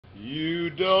You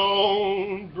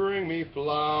don't bring me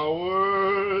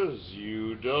flowers,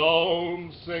 you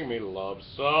don't sing me love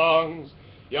songs,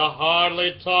 you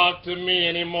hardly talk to me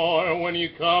anymore when you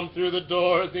come through the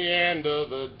door at the end of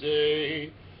the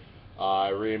day. I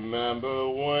remember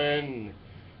when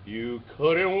you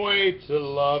couldn't wait to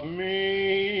love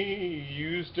me, you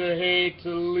used to hate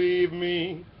to leave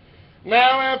me.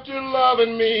 Now after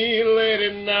loving me late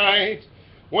at night,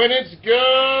 when it's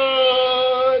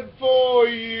good for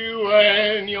you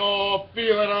and you're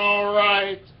feeling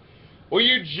alright, will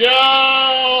you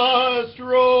just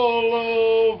roll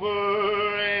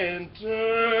over and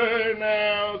turn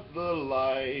out the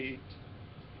light?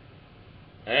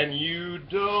 And you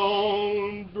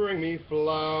don't bring me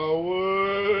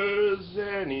flowers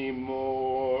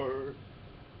anymore.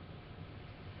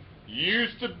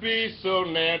 Used to be so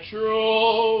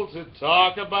natural to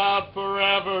talk about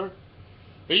forever.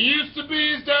 The used to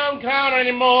be's don't count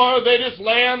anymore, they just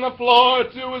lay on the floor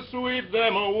till we sweep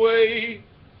them away.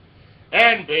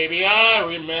 And baby, I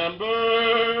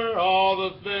remember all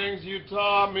the things you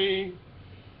taught me.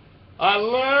 I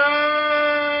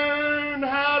learned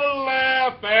how to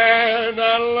laugh and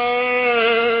I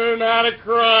learned how to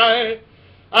cry.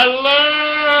 I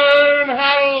learned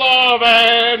how to love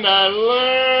and I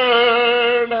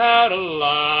learned how to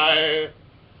lie.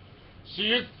 So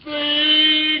you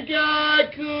think I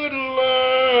could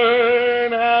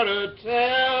learn how to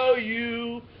tell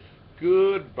you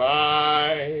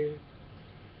goodbye?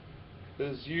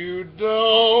 'Cause you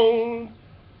don't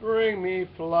bring me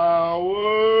flowers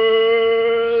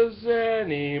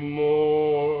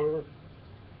anymore.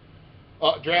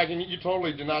 Dragon, you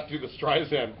totally did not do the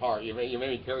Streisand part. You made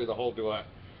me carry the whole duet.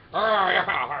 Oh, yeah,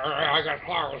 I got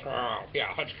flowers now.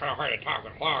 Yeah, it's kind of hard to talk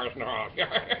with flowers now.